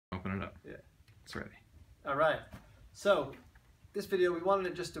It's ready. All right. So this video, we wanted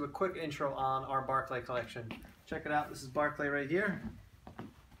to just do a quick intro on our Barclay collection. Check it out. This is Barclay right here.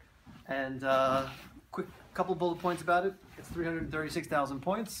 And quick couple bullet points about it. It's 336,000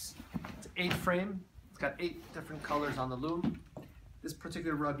 points. It's 8 frame. It's got 8 different colors on the loom. This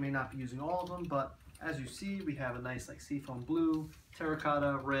particular rug may not be using all of them, but as you see, we have a nice like seafoam blue,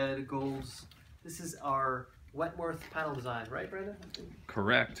 terracotta, red, golds. This is our Wentworth panel design, right, Brandon?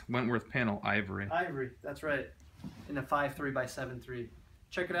 Correct. Wentworth panel ivory. Ivory, that's right. In a 5.3 by 7.3.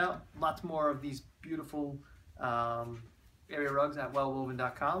 Check it out. Lots more of these beautiful area rugs at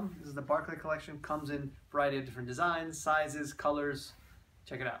wellwoven.com. This is the Barclay collection. Comes in a variety of different designs, sizes, colors.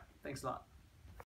 Check it out. Thanks a lot.